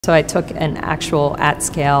So I took an actual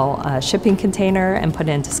at-scale shipping container and put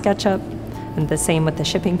it into SketchUp, and the same with the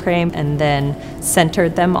shipping frame, and then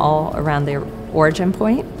centered them all around their origin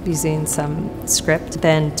point using some script,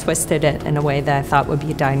 then twisted it in a way that I thought would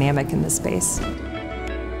be dynamic in the space.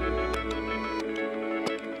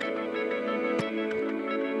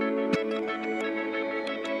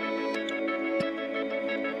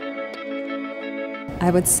 I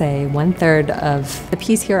would say 1/3 of the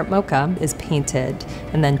piece here at MoCA is painted,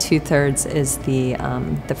 and then 2/3 is the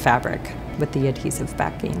fabric with the adhesive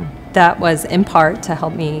backing. That was in part to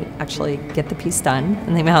help me actually get the piece done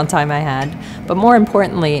in the amount of time I had. But more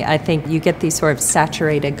importantly, I think you get these sort of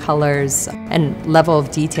saturated colors and level of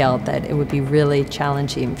detail that it would be really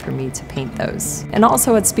challenging for me to paint those. And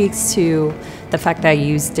also it speaks to the fact that I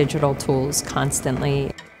use digital tools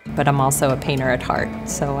constantly. But I'm also a painter at heart,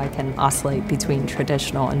 so I can oscillate between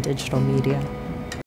traditional and digital media.